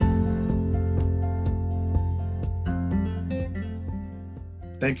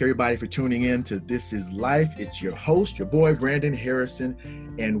Thank you everybody for tuning in to This Is Life. It's your host, your boy, Brandon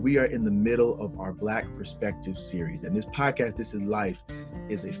Harrison, and we are in the middle of our Black Perspective series. And this podcast, This Is Life,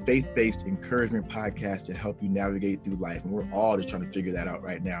 is a faith-based encouragement podcast to help you navigate through life. And we're all just trying to figure that out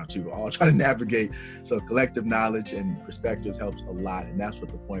right now too. We're all trying to navigate. So collective knowledge and perspectives helps a lot. And that's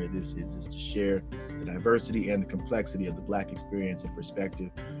what the point of this is to share the diversity and the complexity of the Black experience and perspective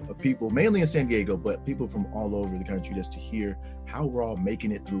of people, mainly in San Diego, but people from all over the country, just to hear how we're all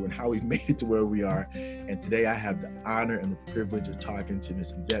making it through and how we've made it to where we are. And today I have the honor and the privilege of talking to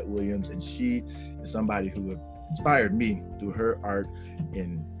Miss Yvette Williams, and she is somebody who has inspired me through her art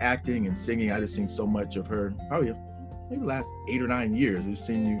in acting and singing. I just seen so much of her, probably maybe the last 8 or 9 years. We've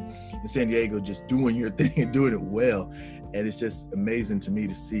seen you in San Diego just doing your thing and doing it well. And it's just amazing to me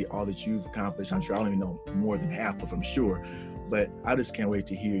to see all that you've accomplished. I'm sure I don't even know more than half of them, I'm sure. But I just can't wait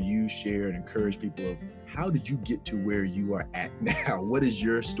to hear you share and encourage people of how did you get to where you are at now? What is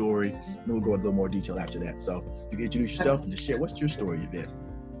your story? And then we'll go into a little more detail after that. So you can introduce yourself and just share, what's your story, Yvette?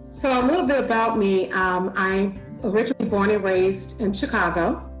 So a little bit about me. I'm originally born and raised in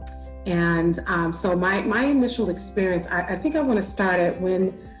Chicago. And so my initial experience, I think I want to start at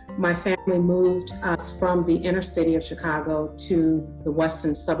when my family moved us from the inner city of Chicago to the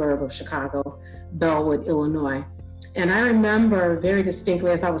western suburb of Chicago, Bellwood, Illinois. And I remember very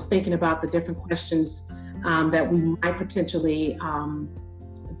distinctly, as I was thinking about the different questions that we might potentially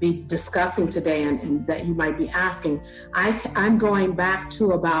be discussing today and that you might be asking, I'm going back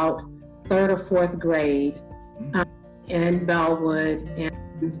to about 3rd or 4th grade in Bellwood,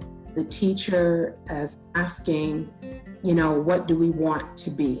 and the teacher is asking, what do we want to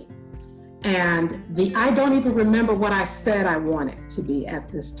be? And I don't even remember what I said I wanted to be at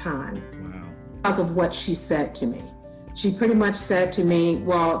this time. Wow. Because of what she said to me. She pretty much said to me,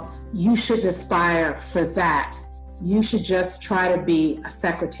 well, you shouldn't aspire for that. You should just try to be a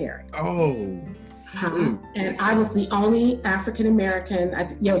secretary. Oh. And I was the only African-American,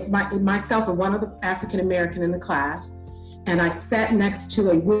 it was myself and one other African-American in the class. And I sat next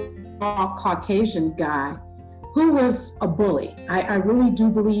to a raw Caucasian guy who was a bully. I really do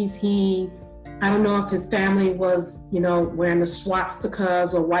believe I don't know if his family was, wearing the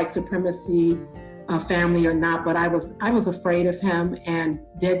swastikas or white supremacy family or not, but I was afraid of him and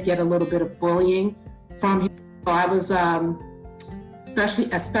did get a little bit of bullying from him. So I was,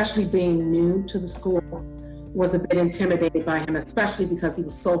 especially being new to the school, was a bit intimidated by him, especially because he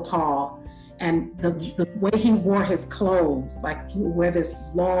was so tall. And the way he wore his clothes, like he would wear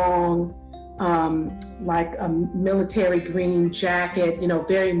this long, like a military green jacket,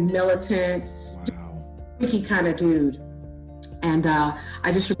 very militant, tricky kind of dude. And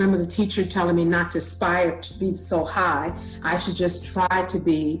I just remember the teacher telling me not to aspire to be so high. I should just try to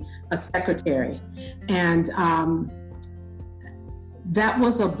be a secretary. And that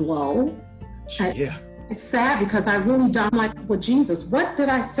was a blow. Yeah. It's sad because I'm like, well, Jesus, what did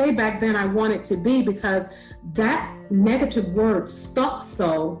I say back then I wanted to be? Because that negative word stuck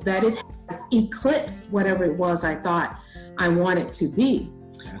so that it has eclipsed whatever it was I thought I wanted to be.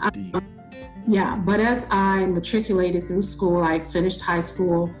 That's deep. Yeah, but as I matriculated through school, I finished high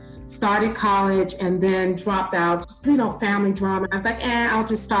school, started college, and then dropped out, family drama. I was like, I'll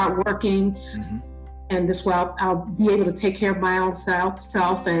just start working. Mm-hmm. And this way I'll be able to take care of my own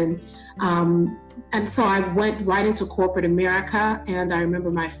self. And so I went right into corporate America. And I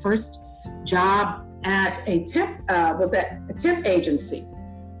remember my first job at a temp agency.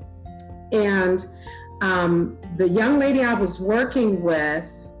 And the young lady I was working with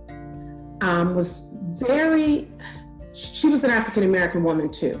she was an African-American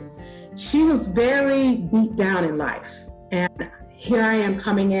woman too. She was very beat down in life. And here I am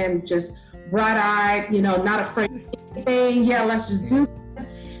coming in just bright-eyed, not afraid of anything. Yeah, let's just do this.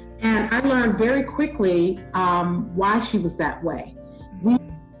 And I learned very quickly why she was that way. We were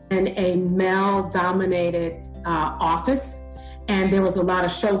in a male-dominated office, and there was a lot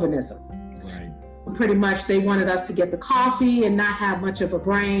of chauvinism. Pretty much they wanted us to get the coffee and not have much of a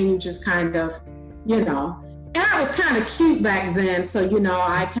brain. You just kind of, and I was kind of cute back then. So, I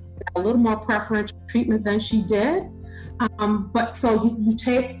kind of got a little more preferential treatment than she did. But so you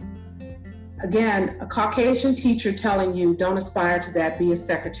take, again, a Caucasian teacher telling you, don't aspire to that, be a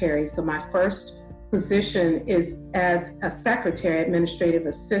secretary. So my first position is as a secretary, administrative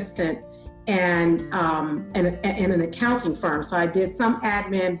assistant, and an accounting firm. So I did some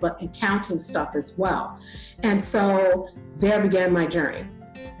admin, but accounting stuff as well. And so there began my journey.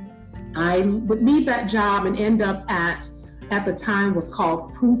 I would leave that job and end up at the time was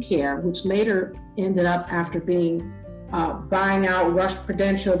called PruCare, which later ended up after being buying out Rush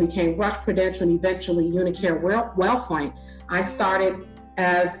Prudential, became Rush Prudential, and eventually Unicare WellPoint. I started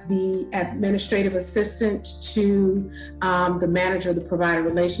as the administrative assistant to the manager of the provider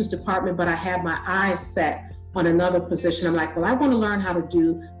relations department, but I had my eyes set on another position. I'm like, well, I want to learn how to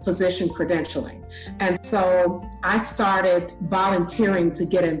do physician credentialing. And so I started volunteering to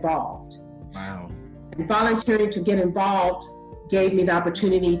get involved. Wow. And volunteering to get involved gave me the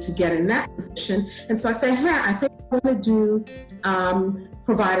opportunity to get in that position. And so I said, hey, I think I want to do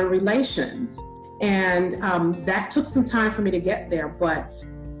provider relations. And that took some time for me to get there. But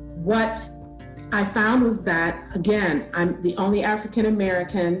what I found was that, again, I'm the only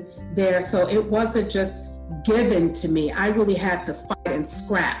African-American there. So it wasn't just given to me. I really had to fight and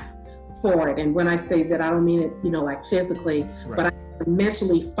scrap for it. And when I say that, I don't mean it, like physically, right, but I had to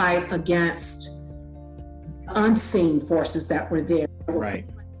mentally fight against unseen forces that were there. Right.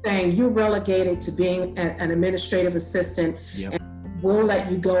 Saying you're relegated to being an administrative assistant, yep, and we'll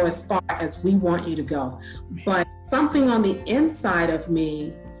let you go as far as we want you to go. But something on the inside of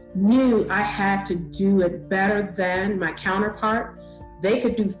me knew I had to do it better than my counterpart. They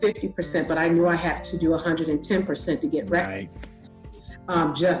could do 50%, but I knew I had to do 110% to get recognized,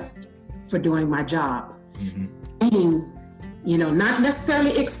 right, just for doing my job. Mm-hmm. Not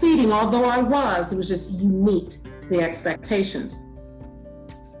necessarily exceeding, although I was, it was just you meet the expectations.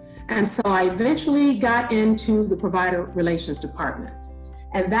 And so I eventually got into the provider relations department.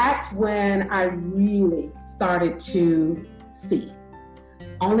 And that's when I really started to see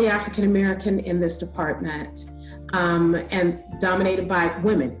only African-American in this department, and dominated by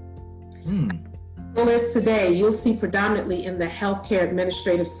women. Still is today, you'll see predominantly in the healthcare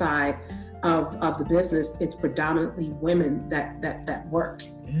administrative side of the business, it's predominantly women that work.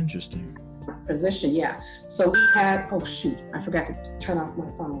 Interesting. Position, yeah. So we had, oh shoot, I forgot to turn off my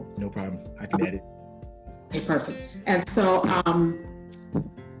phone. No problem, I can edit. Okay, perfect. And so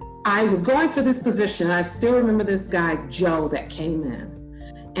I was going for this position. I still remember this guy, Joe, that came in.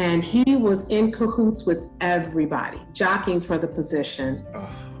 And he was in cahoots with everybody, jockeying for the position.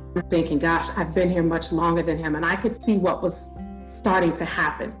 I'm thinking, gosh, I've been here much longer than him. And I could see what was starting to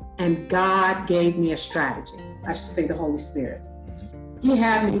happen. And God gave me a strategy. I should say the Holy Spirit. He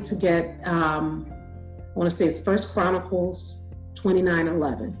had me to get, I want to say it's 1 Chronicles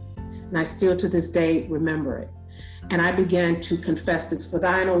 29:11. And I still to this day remember it. And I began to confess this. For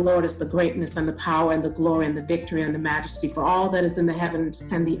thine, O Lord, is the greatness and the power and the glory and the victory and the majesty. For all that is in the heavens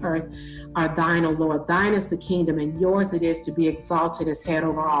and the earth are thine, O Lord. Thine is the kingdom, and yours it is to be exalted as head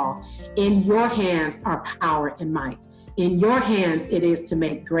over all. In your hands are power and might. In your hands it is to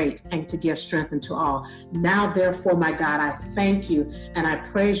make great and to give strength unto all. Now, therefore, my God, I thank you and I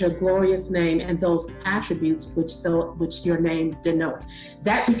praise your glorious name and those attributes which your name denote.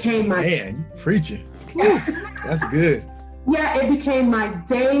 That became my... Man, you preaching. That's good. Yeah, it became my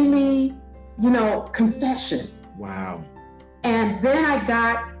daily, confession. Wow. And then I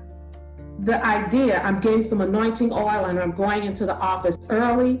got the idea, I'm getting some anointing oil and I'm going into the office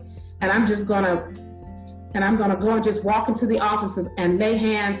early, and I'm going to go and just walk into the offices and lay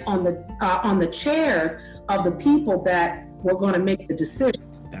hands on the chairs of the people that were going to make the decision.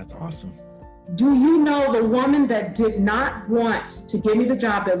 That's awesome. Do you know the woman that did not want to give me the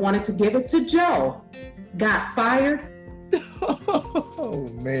job, that wanted to give it to Joe, got fired? Oh,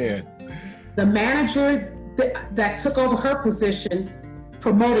 man. The manager that took over her position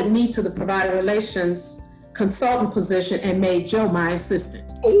promoted me to the provider relations consultant position and made Joe my assistant.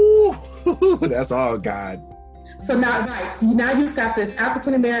 Oh, that's all God. So now, right, so now you've got this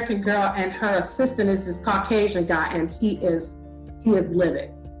African-American girl and her assistant is this Caucasian guy, and he is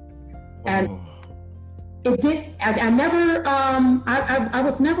livid. And it did, I never, I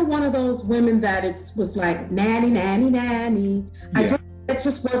was never one of those women that it was like nanny. Yeah. It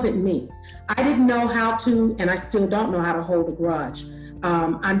just wasn't me. I didn't know how to, and I still don't know how to hold a grudge.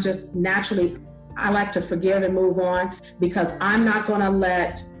 I'm just naturally, I like to forgive and move on, because I'm not going to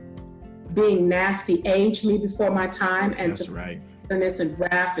let being nasty age me before my time, and that's right. Bitterness and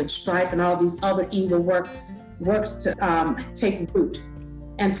wrath and strife and all these other evil works to take root.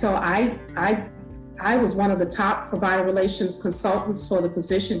 And so I was one of the top provider relations consultants for the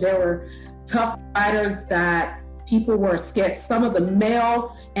position. There were tough providers that people were scared. Some of the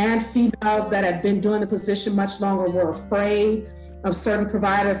male and female that had been doing the position much longer were afraid of certain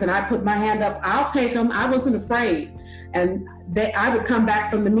providers, and I put my hand up, I'll take them. I wasn't afraid. And I would come back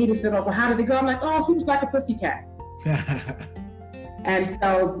from the meeting and say, oh, well, how did it go? I'm like, oh, he was like a pussycat. And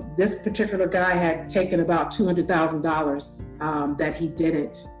so this particular guy had taken about $200,000 that he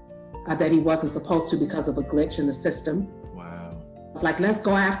didn't, that he wasn't supposed to because of a glitch in the system. Wow. It's like, let's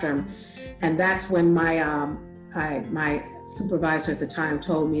go after him. And that's when my supervisor at the time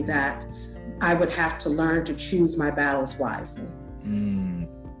told me that I would have to learn to choose my battles wisely.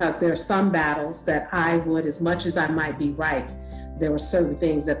 Because there are some battles that I would, as much as I might be right, there were certain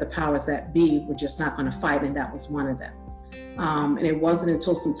things that the powers that be were just not going to fight, and that was one of them. And it wasn't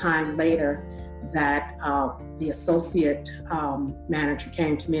until some time later that the associate manager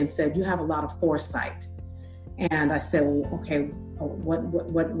came to me and said, "You have a lot of foresight." And I said, "Well, okay,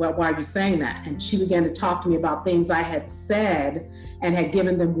 why are you saying that?" And she began to talk to me about things I had said and had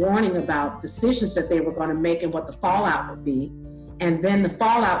given them warning about decisions that they were going to make and what the fallout would be. And then the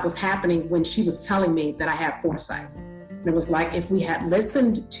fallout was happening when she was telling me that I had foresight. And it was like, if we had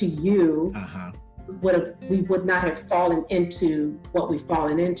listened to you, we would not have fallen into what we've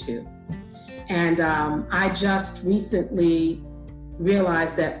fallen into. And I just recently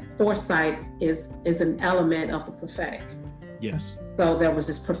realized that foresight is an element of the prophetic. Yes. So there was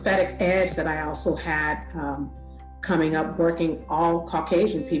this prophetic edge that I also had coming up, working all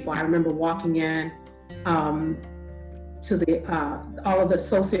Caucasian people. I remember walking in to the all of the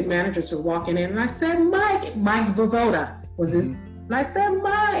associate managers were walking in, and I said, Mike Vovoda was his, and I said,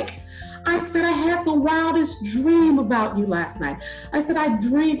 Mike, I said, I had the wildest dream about you last night. I said, I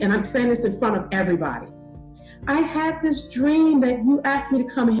dreamed, and I'm saying this in front of everybody. I had this dream that you asked me to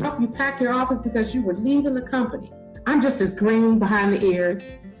come and help you pack your office because you were leaving the company. I'm just as green behind the ears,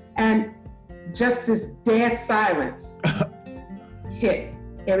 and just this dead silence hit.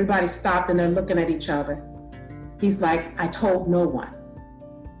 Everybody stopped and they're looking at each other. He's like, I told no one.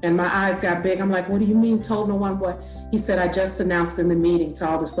 And my eyes got big. I'm like, what do you mean told no one what? He said, I just announced in the meeting to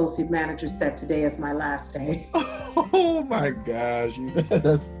all the associate managers that today is my last day. Oh my gosh,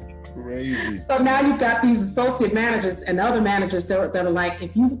 that's crazy. So now you've got these associate managers and other managers that are like,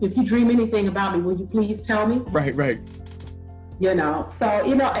 if you dream anything about me, will you please tell me? Right. You know, so,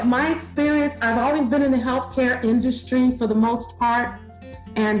 you know, my experience, I've always been in the healthcare industry for the most part,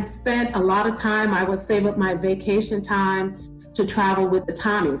 and spent a lot of time, I would save up my vacation time to travel with the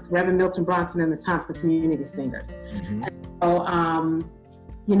Tommies, Reverend Milton Bronson and the Thompson Community Singers. And so,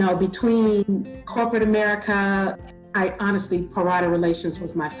 you know, between corporate America, I honestly, provider relations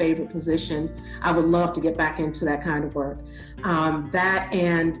was my favorite position. I would love to get back into that kind of work. That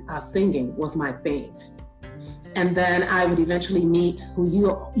and singing was my thing. And then I would eventually meet who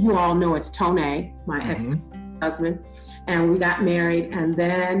you all know as Tone, it's my ex-husband, and we got married. And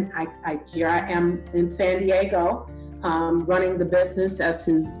then here I am in San Diego, running the business as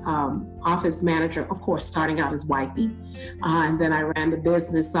his office manager, of course, starting out as wifey. And then I ran the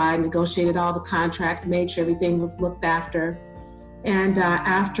business side, negotiated all the contracts, made sure everything was looked after. And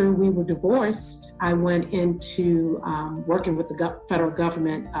after we were divorced, I went into working with the federal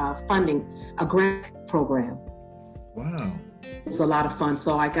government funding a grant program. Wow. It was a lot of fun.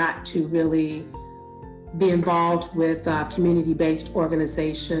 So I got to really be involved with community-based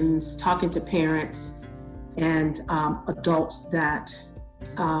organizations, talking to parents and adults that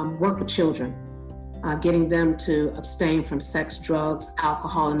work with children, getting them to abstain from sex, drugs,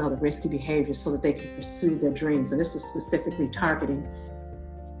 alcohol, and other risky behaviors so that they can pursue their dreams. And this is specifically targeting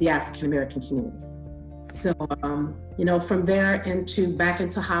the African-American community. So, you know, from there back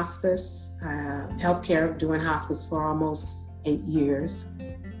into hospice, healthcare, doing hospice for almost 8 years.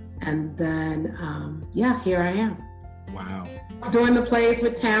 And then, here I am. Wow. Doing the plays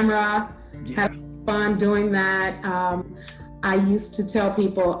with Tamara, having fun doing that. I used to tell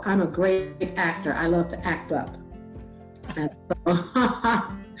people I'm a great actor. I love to act up. And so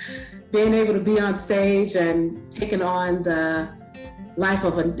being able to be on stage and taking on the life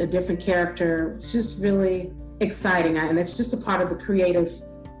of a different character, it's just really exciting. And it's just a part of the creative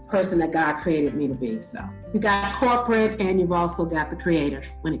person that God created me to be. So you got corporate and you've also got the creative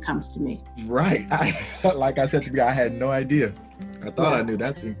when it comes to me. Right. Like I said to you, I had no idea. I thought I knew.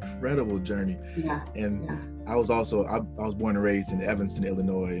 That's an incredible journey. Yeah. And I was born and raised in Evanston,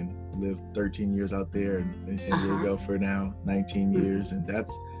 Illinois, and lived 13 years out there and in San Diego for now 19 years. And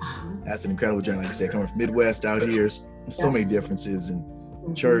that's an incredible journey. Like I said, coming from Midwest out here, so many differences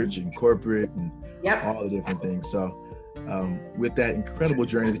in church and corporate and all the different things. So with that incredible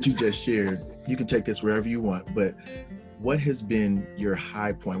journey that you just shared, you can take this wherever you want, but what has been your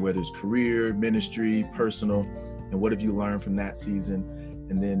high point, whether it's career, ministry, personal, and what have you learned from that season?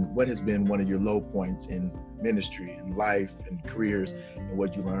 And then what has been one of your low points in ministry and life and careers, and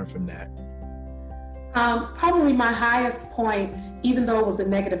what you learned from that? Probably my highest point, even though it was a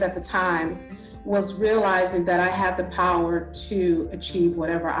negative at the time, was realizing that I had the power to achieve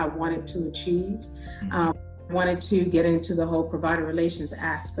whatever I wanted to achieve. Wanted to get into the whole provider relations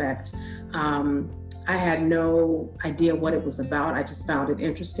aspect. I had no idea what it was about. I just found it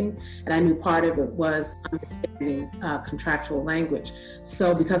interesting. And I knew part of it was understanding contractual language.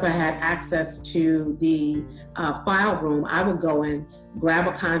 So because I had access to the file room, I would go in, grab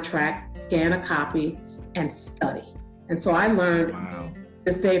a contract, scan a copy, and study. And so I learned, wow.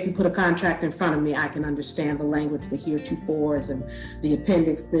 This day, if you put a contract in front of me, I can understand the language, the heretofores and the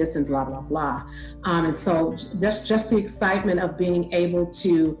appendix this and blah, blah, blah. And so that's just the excitement of being able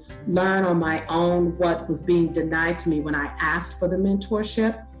to learn on my own what was being denied to me when I asked for the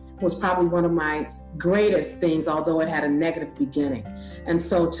mentorship was probably one of my greatest things, although it had a negative beginning. And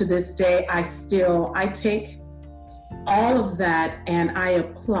so to this day, I take all of that and I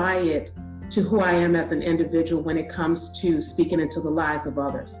apply it to who I am as an individual when it comes to speaking into the lives of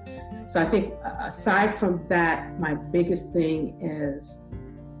others. So I think aside from that, my biggest thing is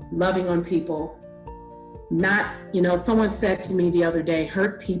loving on people. Not, someone said to me the other day,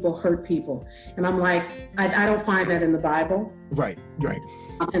 hurt people. And I'm like, I don't find that in the Bible. Right.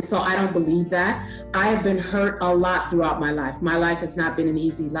 And so I don't believe that. I have been hurt a lot throughout my life. My life has not been an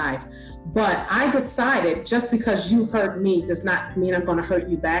easy life. But I decided just because you hurt me does not mean I'm going to hurt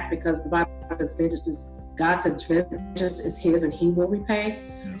you back, because the Bible says God says vengeance is his and he will repay.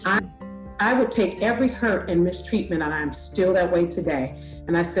 I would take every hurt and mistreatment, and I'm still that way today.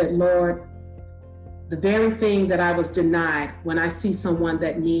 And I said, Lord, the very thing that I was denied, when I see someone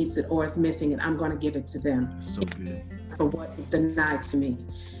that needs it or is missing it, I'm going to give it to them. That's so good. For what is denied to me.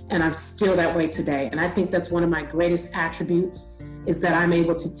 And I'm still that way today. And I think that's one of my greatest attributes, is that I'm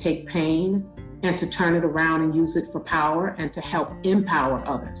able to take pain and to turn it around and use it for power and to help empower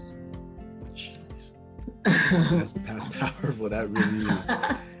others. That's powerful. That really is.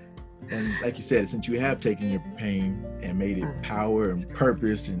 And like you said, since you have taken your pain and made it power and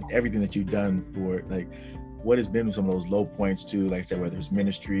purpose and everything that you've done for it, like, what has been some of those low points too, like I said, whether it's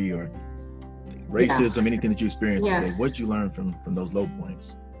ministry or racism, anything that you experienced, like, what did you learn from those low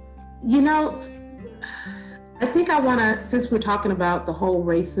points? I think I want to, since we're talking about the whole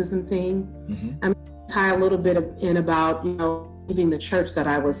racism thing, I'm going to tie a little bit in about, leaving the church that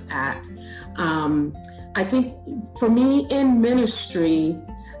I was at. I think for me in ministry,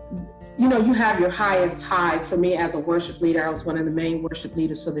 you have your highest highs. For me as a worship leader, I was one of the main worship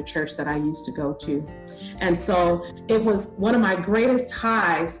leaders for the church that I used to go to. And so it was one of my greatest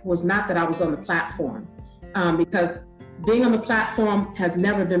highs was not that I was on the platform, because being on the platform has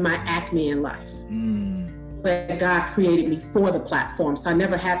never been my acme in life. But God created me for the platform. So I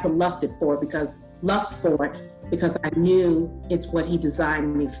never had to lust for it because I knew it's what he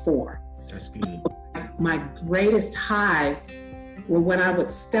designed me for. That's good. My greatest highs were when I would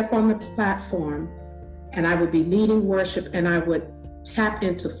step on the platform and I would be leading worship and I would tap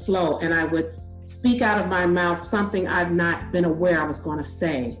into flow and I would speak out of my mouth something I've not been aware I was going to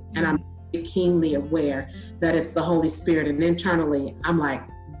say. And I'm keenly aware that it's the Holy Spirit. And internally, I'm like,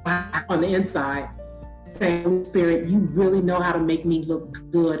 wow, on the inside, saying, Holy Spirit, you really know how to make me look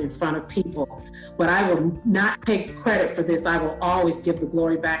good in front of people. But I will not take credit for this. I will always give the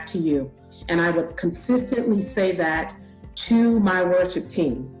glory back to you. And I would consistently say that to my worship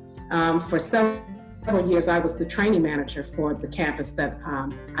team. For several years, I was the training manager for the campus that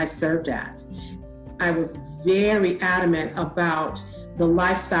I served at. I was very adamant about the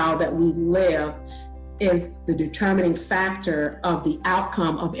lifestyle that we live is the determining factor of the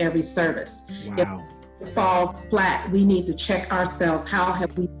outcome of every service. Wow. If it falls flat, we need to check ourselves. How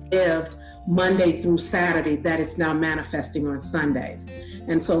have we lived Monday through Saturday that it's now manifesting on Sundays?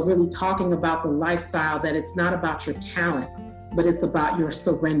 And so really talking about the lifestyle, that it's not about your talent, but it's about your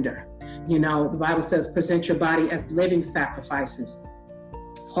surrender. The Bible says, present your body as living sacrifices,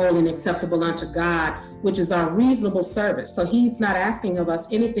 holy and acceptable unto God, which is our reasonable service. So he's not asking of us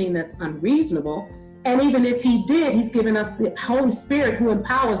anything that's unreasonable. And even if he did, he's given us the Holy Spirit who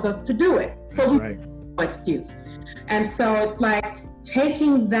empowers us to do it. So we no excuse. And so it's like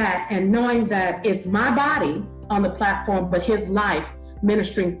taking that and knowing that it's my body on the platform, but his life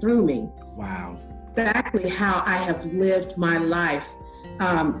ministering through me. Wow. Exactly how I have lived my life.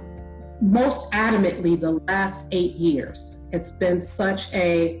 Most adamantly the last 8 years. It's been such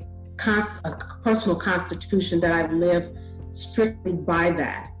a personal constitution that I've lived strictly by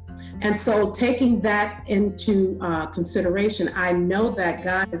that. And so taking that into consideration, I know that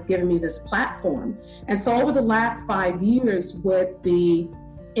God has given me this platform. And so over the last 5 years, with the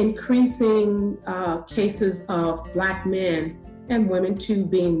increasing cases of Black men and women too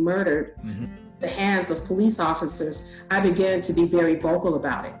being murdered at the hands of police officers, I began to be very vocal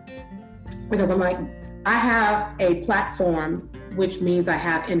about it. Because I'm like, I have a platform, which means I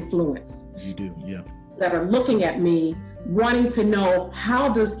have influence. You do, yeah. That are looking at me wanting to know, how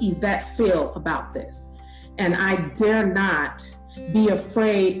does Yvette feel about this? And I dare not be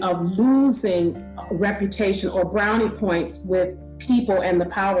afraid of losing reputation or brownie points with people and the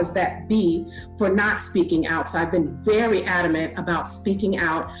powers that be for not speaking out. So I've been very adamant about speaking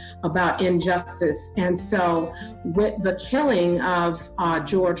out about injustice. And so with the killing of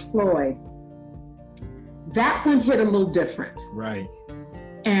George Floyd, that one hit a little different. Right.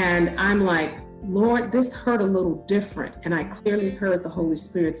 And I'm like, Lord, this hurt a little different. And I clearly heard the Holy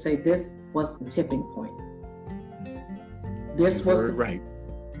Spirit say, this was the tipping point. This was the, right.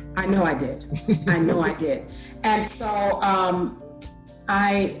 I know I did. I know I did. And so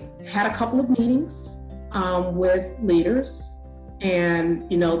I had a couple of meetings with leaders, and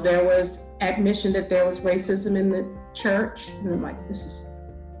there was admission that there was racism in the church. And I'm like,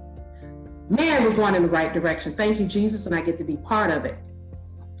 we're going in the right direction. Thank you, Jesus, and I get to be part of it.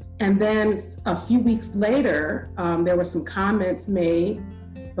 And then a few weeks later, there were some comments made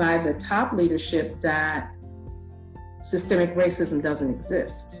by the top leadership that systemic racism doesn't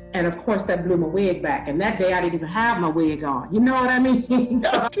exist. And of course, that blew my wig back. And that day I didn't even have my wig on. You know what I mean?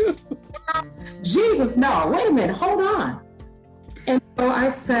 So, Jesus, no, wait a minute, hold on. And so I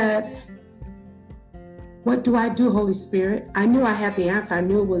said, what do I do, Holy Spirit? I knew I had the answer. I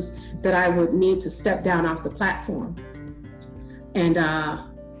knew it was that I would need to step down off the platform. And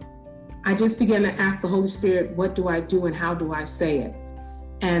I just began to ask the Holy Spirit, what do I do and how do I say it?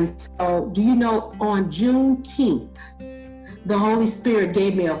 And so, do you know, on Juneteenth, the Holy Spirit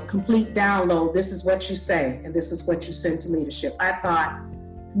gave me a complete download. This is what you say, and this is what you send to leadership. I thought,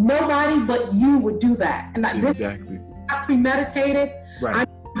 nobody but you would do that. And exactly. This is not premeditated. Right.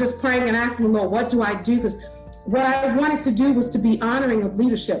 I'm just praying and asking the Lord, what do I do? Because what I wanted to do was to be honoring of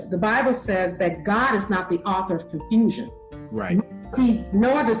leadership. The Bible says that God is not the author of confusion. Right.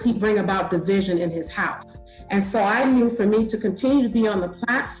 Nor does he bring about division in his house. And so I knew for me to continue to be on the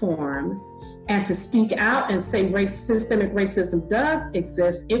platform and to speak out and say systemic racism does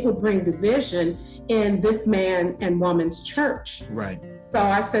exist, it would bring division in this man and woman's church. Right. So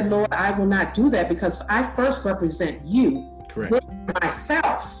I said, Lord, I will not do that, because I first represent you. Correct. Then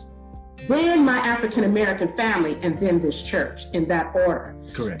myself, then my African American family, and then this church, in that order.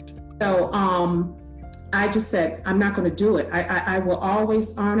 Correct. So I just said, I'm not going to do it. I will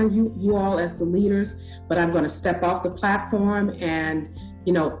always honor you all as the leaders, but I'm going to step off the platform and,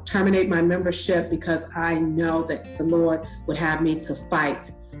 terminate my membership, because I know that the Lord would have me to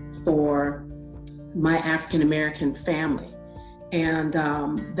fight for my African American family. And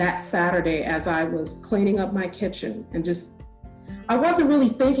that Saturday, as I was cleaning up my kitchen and I wasn't really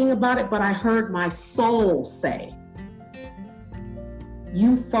thinking about it, but I heard my soul say,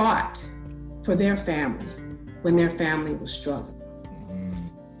 you fought for their family when their family was struggling.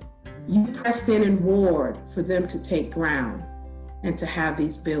 You pressed in and warred for them to take ground and to have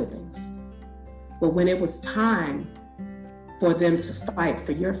these buildings. But when it was time for them to fight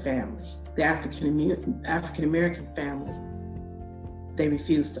for your family, the African American family, they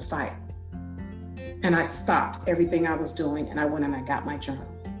refused to fight. And I stopped everything I was doing, and I went and I got my journal.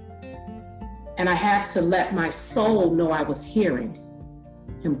 And I had to let my soul know I was hearing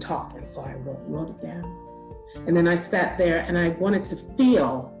him talk. And so I wrote it down. And then I sat there and I wanted to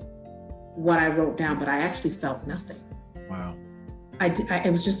feel what I wrote down, but I actually felt nothing. Wow.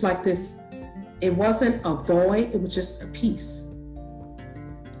 It was just like this. It wasn't a void, it was just a peace.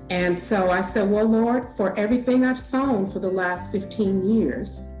 And so I said, well, Lord, for everything I've sown for the last 15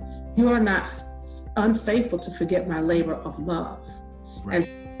 years, you are not unfaithful to forget my labor of love. Right.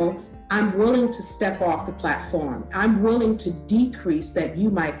 And so I'm willing to step off the platform. I'm willing to decrease that you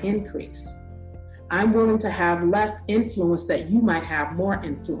might increase. I'm willing to have less influence that you might have more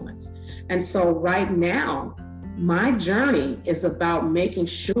influence. And so right now, my journey is about making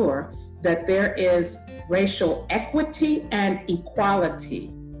sure that there is racial equity and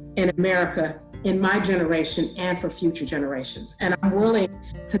equality in America, in my generation and for future generations. And I'm willing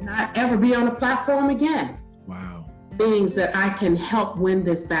to not ever be on a platform again. Wow. Things that I can help win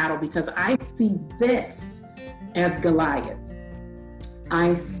this battle, because I see this as Goliath.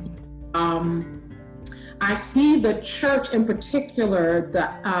 I see the church, in particular, the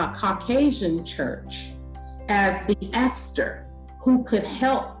Caucasian church, as the Esther who could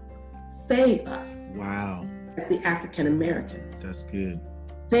help save us. Wow. As the African Americans. That's good.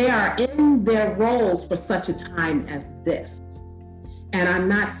 They are in their roles for such a time as this. And I'm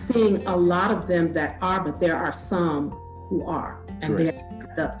not seeing a lot of them that are, but there are some who are, and they have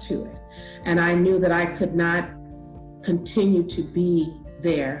stepped up to it. And I knew that I could not continue to be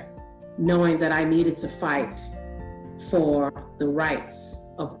there, knowing that I needed to fight for the rights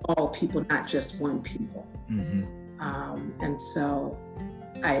of all people, not just one people. Mm-hmm. And so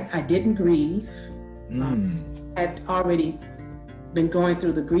I didn't grieve. Had already been going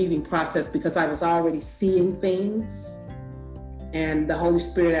through the grieving process because I was already seeing things. And the Holy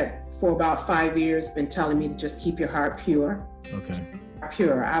Spirit for about 5 years been telling me to just keep your heart pure. Okay.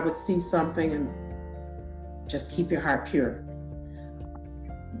 Pure. I would see something and just keep your heart pure.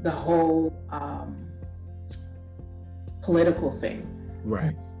 The whole political thing.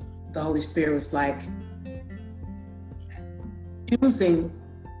 Right. The Holy Spirit was like, choosing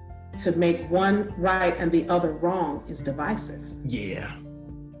to make one right and the other wrong is divisive. Yeah.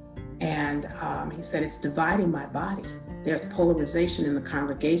 And he said, it's dividing my body. There's polarization in the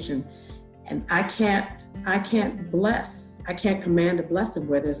congregation, and I can't command a blessing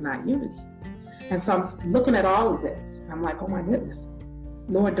where there's not unity. And so I'm looking at all of this. I'm like, oh my goodness,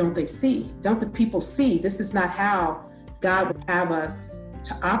 Lord, don't they see? Don't the people see? This is not how God would have us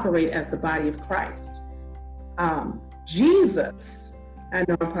to operate as the body of Christ. Jesus, I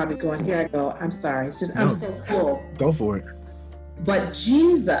know I'm probably going, here I go, I'm sorry, it's just, I'm so full. Go for it. But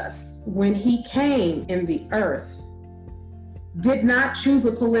Jesus, when he came in the earth, did not choose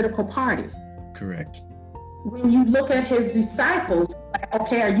a political party. Correct. When you look at his disciples, like,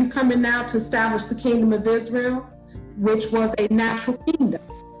 okay, are you coming now to establish the kingdom of Israel, which was a natural kingdom?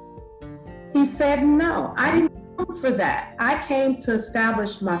 He said, no, I didn't come for that. I came to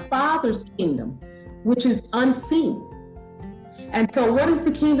establish my Father's kingdom, which is unseen. And so what is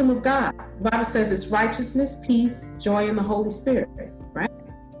the kingdom of God? The Bible says it's righteousness, peace, joy in the Holy Spirit, right?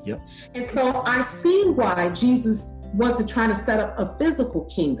 Yep. And so I see why Jesus wasn't trying to set up a physical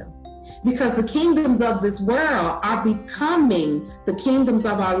kingdom, because the kingdoms of this world are becoming the kingdoms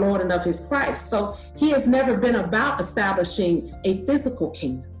of our Lord and of his Christ. So he has never been about establishing a physical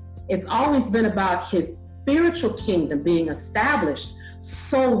kingdom. It's always been about his spiritual kingdom being established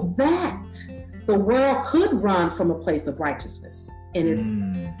so that the world could run from a place of righteousness in its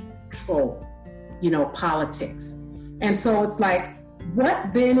control, politics. And so it's like,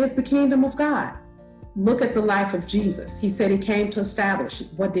 what then is the kingdom of God? Look at the life of Jesus. He said he came to establish it.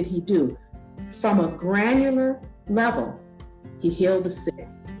 What did he do? From a granular level, he healed the sick.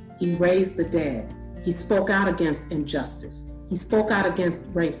 He raised the dead. He spoke out against injustice. He spoke out against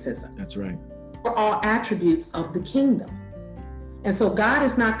racism. That's right. For all attributes of the kingdom. And so God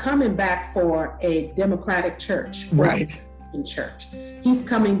is not coming back for a democratic church. Right. Church. He's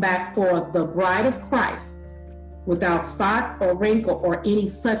coming back for the bride of Christ without spot or wrinkle or any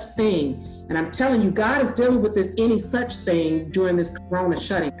such thing. And I'm telling you, God is dealing with this any such thing during this corona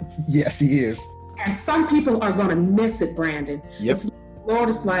shutting. Yes, he is. And some people are going to miss it, Brandon. Yep. The Lord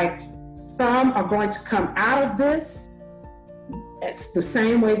is like, some are going to come out of this. It's the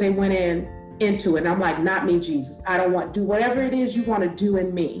same way they went into it. And I'm like, not me, Jesus. I don't want, do whatever it is you want to do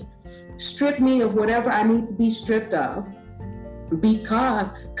in me. Strip me of whatever I need to be stripped of,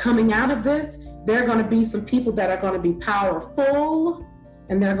 because coming out of this, there are going to be some people that are going to be powerful,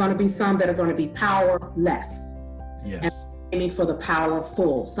 and there are going to be some that are going to be powerless. Yes. And aiming for the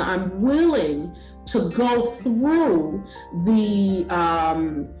powerful. So I'm willing to go through the,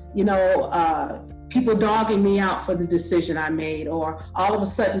 people dogging me out for the decision I made, or all of a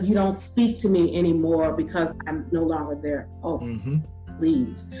sudden you don't speak to me anymore because I'm no longer there. Oh,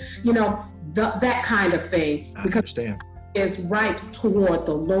 please. That kind of thing. I understand. Is right toward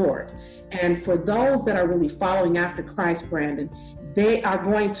the Lord. And for those that are really following after Christ, Brandon, they are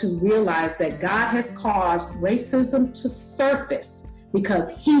going to realize that God has caused racism to surface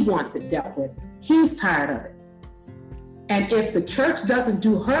because he wants it dealt with. He's tired of it. And if the church doesn't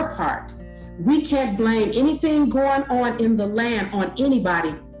do her part, we can't blame anything going on in the land on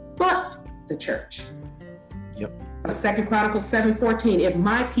anybody but the church. Yep. 2 Chronicles 7:14, if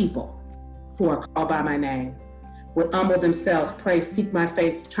my people who are called by my name would humble themselves, pray, seek my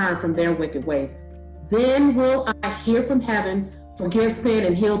face, turn from their wicked ways, then will I hear from heaven, forgive sin,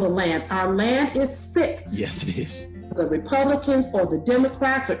 and heal the land. Our land is sick. Yes, it is. The Republicans or the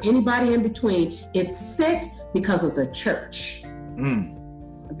Democrats or anybody in between, it's sick because of the church.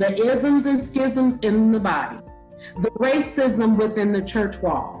 The isms and schisms in the body, the racism within the church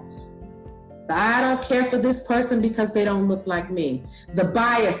walls. I don't care for this person because they don't look like me. The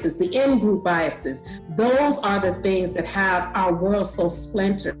biases, the in-group biases, those are the things that have our world so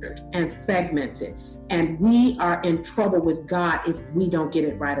splintered and segmented. And we are in trouble with God if we don't get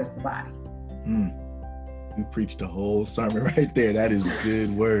it right as the body. You preached a whole sermon right there. That is a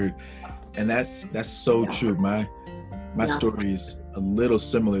good word. And that's so true. My story is a little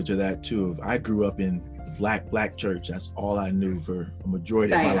similar to that too. I grew up in black church. That's all I knew for a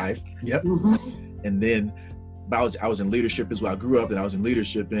majority of my life. Yep. And then I was in leadership as well. I grew up and I was in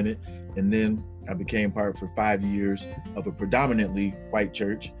leadership in it. And then I became part for 5 years of a predominantly white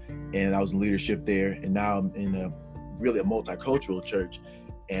church, and I was in leadership there. And now I'm in a multicultural church.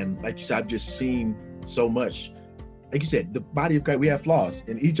 And like you said, I've just seen so much. Like you said, the body of Christ, we have flaws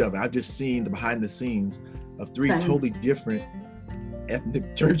in each of it. I've just seen the behind the scenes of three totally different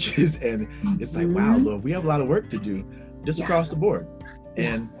ethnic churches. And it's like, wow, Lord, we have a lot of work to do just across the board.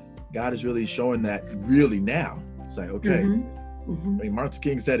 And God is really showing that really now. It's like, okay. I mean, Martin Luther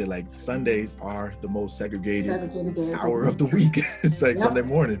King said it, like, Sundays are the most segregated hour of the week. It's like Sunday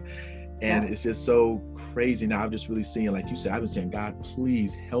morning. And it's just so crazy. Now I'm just really seeing, like you said, I've been saying, God,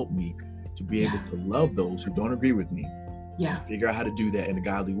 please help me to be able to love those who don't agree with me. Figure out how to do that in a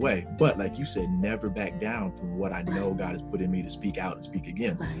godly way. But like you said, never back down from what I know God has put in me to speak out and speak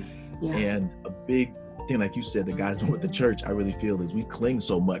against. And a big thing, like you said, that God's doing with the church, I really feel, is we cling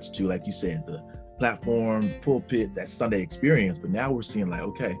so much to, like you said, the platform, pulpit, that Sunday experience. But now we're seeing, like,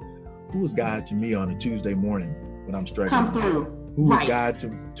 okay, who is God to me on a Tuesday morning when I'm struggling? Come through. Who is God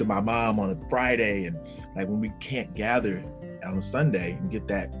to my mom on a Friday? And like when we can't gather on a Sunday and get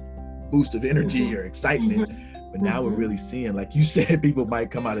that boost of energy or excitement. But now we're really seeing, like you said, people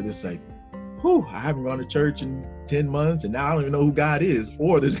might come out of this like, whew, I haven't gone to church in 10 months and now I don't even know who God is.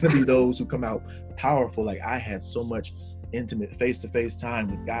 Or there's going to be those who come out powerful. Like, I had so much intimate face-to-face time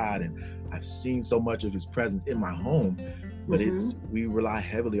with God, and I've seen so much of his presence in my home, but we rely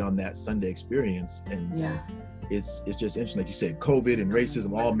heavily on that Sunday experience. And it's just interesting, like you said, COVID and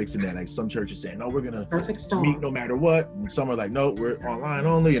racism all mixed in there. Like, some churches saying, no, we're gonna meet no matter what, and some are like, no, we're online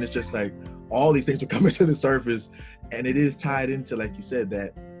only. And it's just like all these things are coming to the surface, and it is tied into, like you said,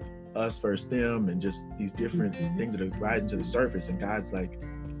 that us versus them, and just these different things that are rising to the surface. And God's like,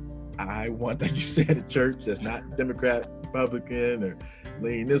 I want, like you said, a church that's not Democrat, Republican, or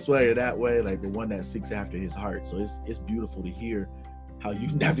lean this way or that way, like the one that seeks after his heart. So it's beautiful to hear how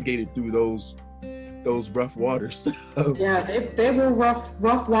you've navigated through those rough waters. They were rough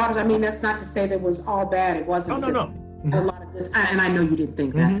waters. I mean, that's not to say that it was all bad. It wasn't. No. A lot of good, and I know you didn't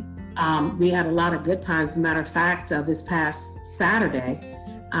think that. We had a lot of good times. As a matter of fact, this past Saturday,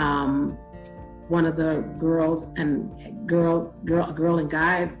 one of the girls and girl and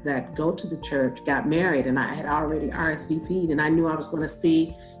guy that go to the church got married, and I had already RSVP'd, and I knew I was going to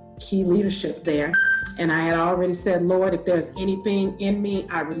see key leadership there. And I had already said, Lord, if there's anything in me,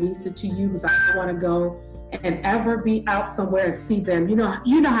 I release it to you, because I don't want to go and ever be out somewhere and see them. You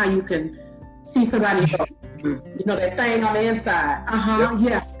know how you can see somebody, you know, that thing on the inside.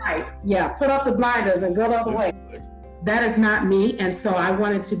 Put up the blinders and go the other way. That is not me. And so I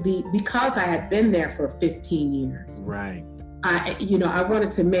wanted to be, because I had been there for 15 years. Right. I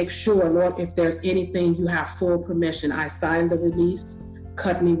wanted to make sure, Lord, if there's anything, you have full permission. I signed the release,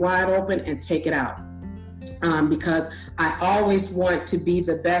 cut me wide open, and take it out. Because I always want to be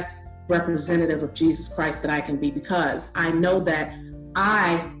the best representative of Jesus Christ that I can be, because I know that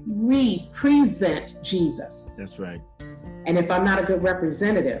I represent Jesus. That's right. And if I'm not a good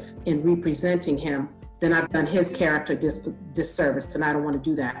representative in representing him, then I've done his character disservice, and I don't want to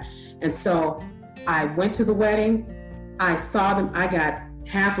do that. And so I went to the wedding. I saw them. I got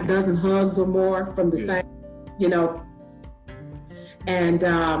half a dozen hugs or more from the same, and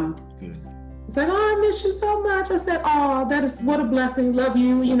it's like, oh, I miss you so much. I said, oh, what a blessing. Love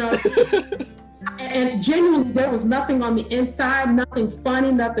you, And genuinely, there was nothing on the inside, nothing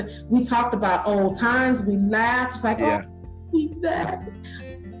funny, nothing. We talked about old times. We laughed. It's like, oh, keep that.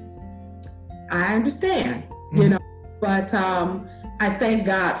 I understand, but I thank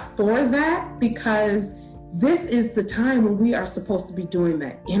God for that, because this is the time when we are supposed to be doing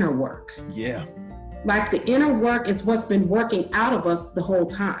that inner work. Yeah. Like, the inner work is what's been working out of us the whole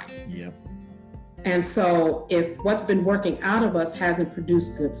time. Yep. And so if what's been working out of us hasn't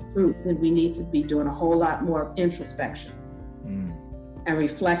produced good fruit, then we need to be doing a whole lot more introspection and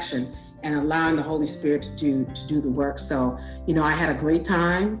reflection, and allowing the Holy Spirit to do the work. So, I had a great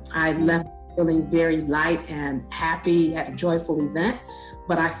time. I left feeling very light and happy, at a joyful event,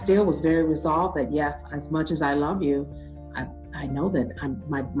 but I still was very resolved that, yes, as much as I love you, I know that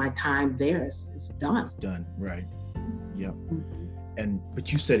my time there is done. It's done, right. Yep.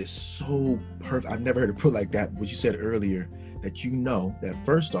 But you said it so perfect. I've never heard it put like that. What you said earlier, that that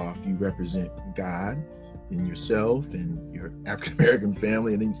first off, you represent God and yourself and your African American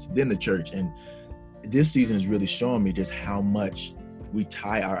family, and then the church. And this season is really showing me just how much we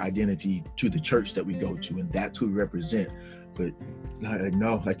tie our identity to the church that we go to, and that's who we represent. But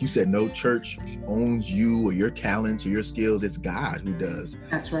no, like you said, no church owns you or your talents or your skills. It's God who does.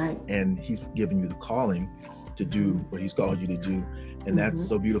 That's right. And he's given you the calling to do what he's called you to do. And that's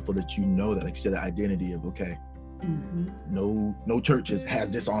so beautiful that that, like you said, the identity of, okay, No church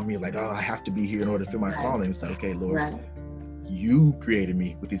has this on me like, oh, I have to be here in order to fill my calling. It's like, okay, Lord, you created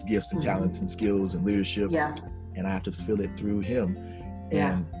me with these gifts and talents and skills and leadership, and I have to fulfill it through him.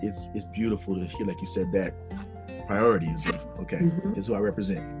 And it's beautiful to hear, like you said, that priorities of, okay, this is who I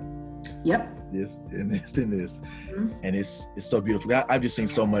represent. This and this and this. And it's so beautiful. I've just seen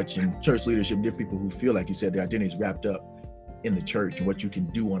so much in church leadership, different people who feel, like you said, their identity is wrapped up in the church and what you can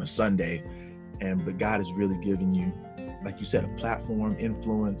do on a Sunday. But God has really given you, like you said, a platform,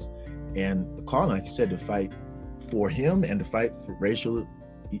 influence, and a calling, like you said, to fight for him and to fight for racial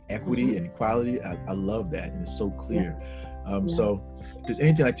equity and equality. I love that, and it's so clear. So if there's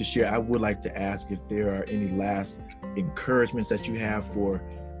anything I'd like to share, I would like to ask if there are any last encouragements that you have for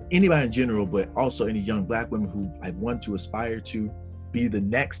anybody in general, but also any young Black women who want to aspire to be the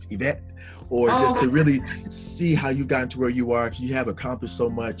next Yvette, or just to really see how you've gotten to where you are, because you have accomplished so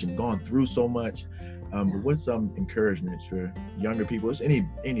much and gone through so much. But what's some encouragements for younger people, just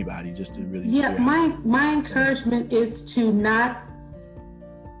anybody, just to really my encouragement is to not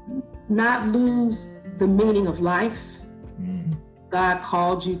lose the meaning of life God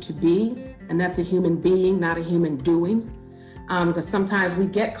called you to be, and that's a human being, not a human doing. Because sometimes we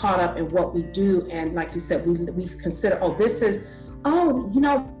get caught up in what we do, and like you said, we consider, well,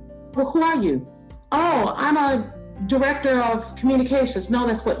 who are you? Oh, I'm a director of communications. No,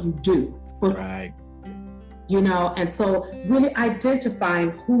 that's what you do. Right. And so really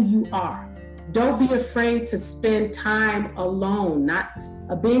identifying who you are. Don't be afraid to spend time alone.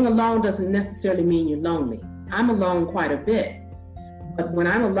 Being alone doesn't necessarily mean you're lonely. I'm alone quite a bit. But when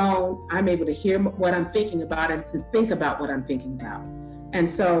I'm alone, I'm able to hear what I'm thinking about and to think about what I'm thinking about. And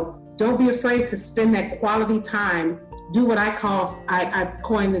so don't be afraid to spend that quality time. Do what I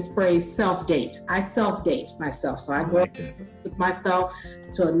coined this phrase, self-date. I self-date myself. So I go with myself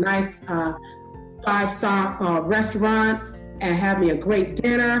to a nice 5-star restaurant and have me a great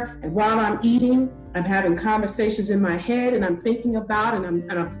dinner. And while I'm eating, I'm having conversations in my head, and I'm thinking about, and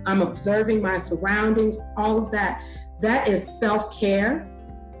I'm observing my surroundings, all of that. That is self-care.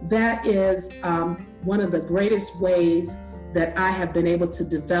 That is one of the greatest ways that I have been able to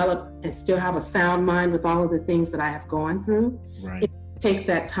develop and still have a sound mind with all of the things that I have gone through. Right. Take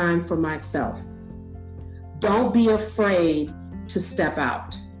that time for myself. Don't be afraid to step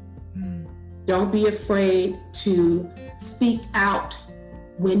out. Don't be afraid to speak out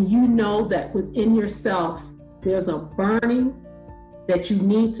when you know that within yourself there's a burning that you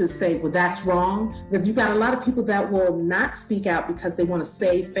need to say, well, that's wrong. Because you've got a lot of people that will not speak out because they want to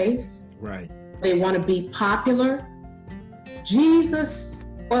save face. Right. They want to be popular. Jesus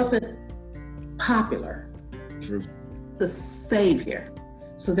wasn't popular. True. The Savior.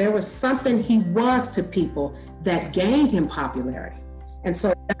 So there was something he was to people that gained him popularity. And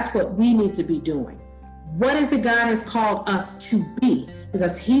so that's what we need to be doing. What is it God has called us to be?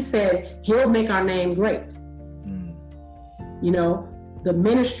 Because he said he'll make our name great. The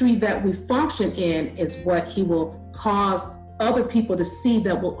ministry that we function in is what he will cause other people to see,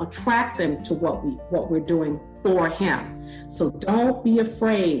 that will attract them to what we're doing for him. So don't be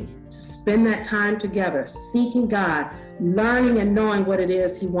afraid to spend that time together, seeking God, learning and knowing what it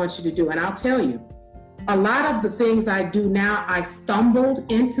is he wants you to do. And I'll tell you, a lot of the things I do now, I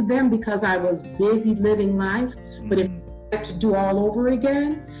stumbled into them because I was busy living life. But if I had to do all over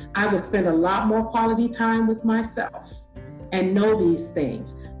again, I would spend a lot more quality time with myself and know these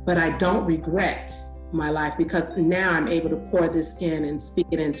things. But I don't regret my life, because now I'm able to pour this in and speak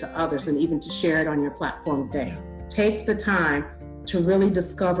it into others, and even to share it on your platform today. Take the time to really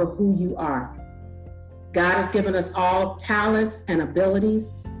discover who you are. God has given us all talents and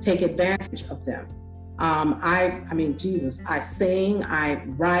abilities. Take advantage of them. I sing, I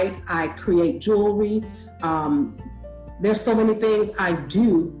write, I create jewelry. There's so many things I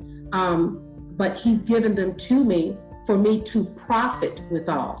do, but he's given them to me for me to profit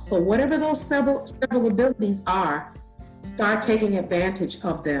withal. So whatever those several abilities are, start taking advantage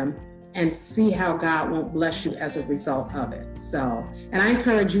of them and see how God won't bless you as a result of it. So, and I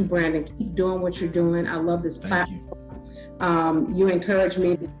encourage you, Brandon, keep doing what you're doing. I love this platform. You encourage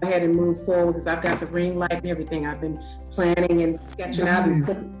me to go ahead and move forward, because I've got the ring light and everything. I've been planning and sketching out and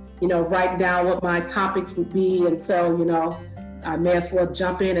writing down what my topics would be. And so, I may as well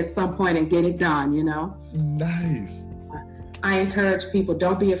jump in at some point and get it done, Nice. I encourage people,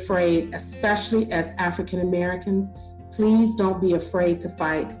 don't be afraid, especially as African Americans. Please don't be afraid to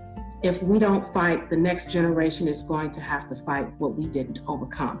fight. If we don't fight, the next generation is going to have to fight what we didn't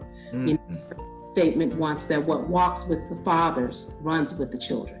overcome. Statement once that what walks with the fathers runs with the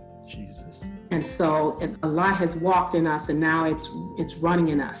children. Jesus. And so a lot has walked in us, and now it's running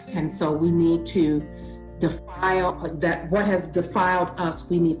in us. And so we need to that what has defiled us,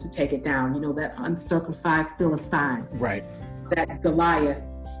 we need to take it down. You know, that uncircumcised Philistine, right? That Goliath,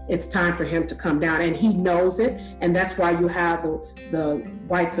 it's time for him to come down, and he knows it. And that's why you have the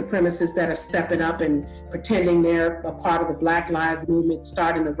white supremacists that are stepping up and pretending they're a part of the Black Lives Movement,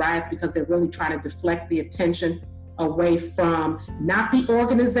 starting the riots, because they're really trying to deflect the attention away from not the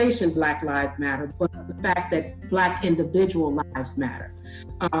organization Black Lives Matter, but the fact that Black individual lives matter.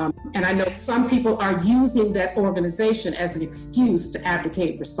 And I know some people are using that organization as an excuse to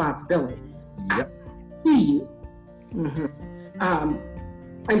abdicate responsibility. Yep. I see you. Mm-hmm.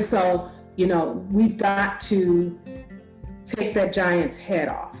 And so, you know, we've got to take that giant's head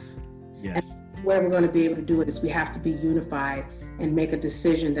off. Yes. And where we're going to be able to do it is we have to be unified and make a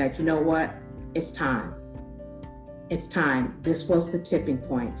decision that, you know what, it's time. It's time. This was the tipping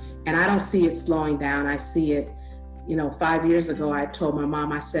point. And I don't see it slowing down. I see it, you know, 5 years ago, I told my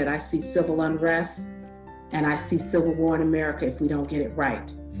mom, I said, I see civil unrest and I see civil war in America if we don't get it right.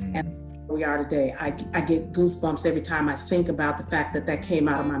 And we are today. I get goosebumps every time I think about the fact that that came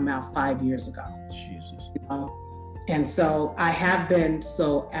out of my mouth 5 years ago. Jesus. You know? And so I have been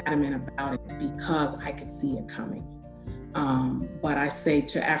so adamant about it because I could see it coming. But I say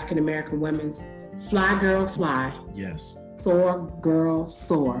to African American women, fly, girl, fly. Yes. Soar, girl,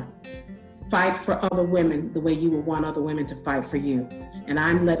 soar. Fight for other women the way you would want other women to fight for you. And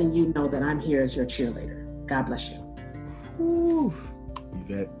I'm letting you know that I'm here as your cheerleader. God bless you. Ooh.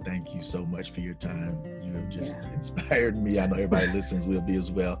 Yvette, thank you so much for your time. You have just inspired me. I know everybody listens will be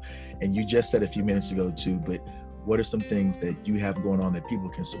as well. And you just said a few minutes ago too, but what are some things that you have going on that people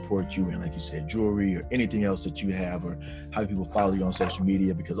can support you in, like you said, jewelry or anything else that you have, or how people follow you on social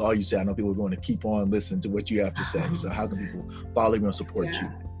media? Because all you say, I know people are going to keep on listening to what you have to say. So how can people follow you and support you?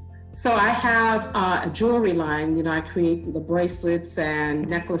 So I have a jewelry line. You know, I create the bracelets and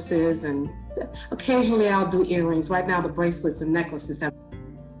necklaces, and occasionally I'll do earrings. Right now, the bracelets and necklaces have.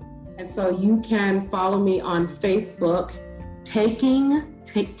 And so you can follow me on Facebook, Taking,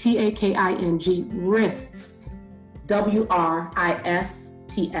 T-A-K-I-N-G, Wrists, W-R-I-S-T-S,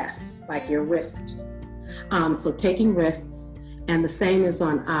 like your wrist. So Taking Wrists, and the same is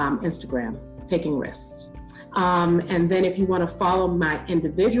on Instagram, Taking Wrists. And then if you want to follow my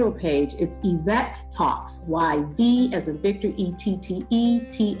individual page, it's Yvette Talks, Y-V as in Victor, E-T-T-E-T-A-L-K-S.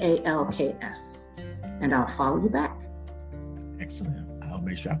 And I'll follow you back. Excellent. I'll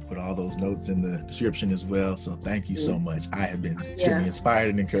make sure I put all those notes in the description as well. So thank you so much. I have been extremely inspired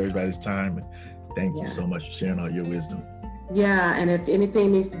and encouraged by this time. And thank you so much for sharing all your wisdom. Yeah, and if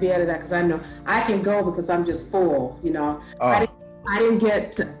anything needs to be added, because I know I can go because I'm just full, you know. I didn't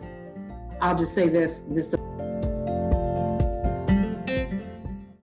get to, I'll just say this.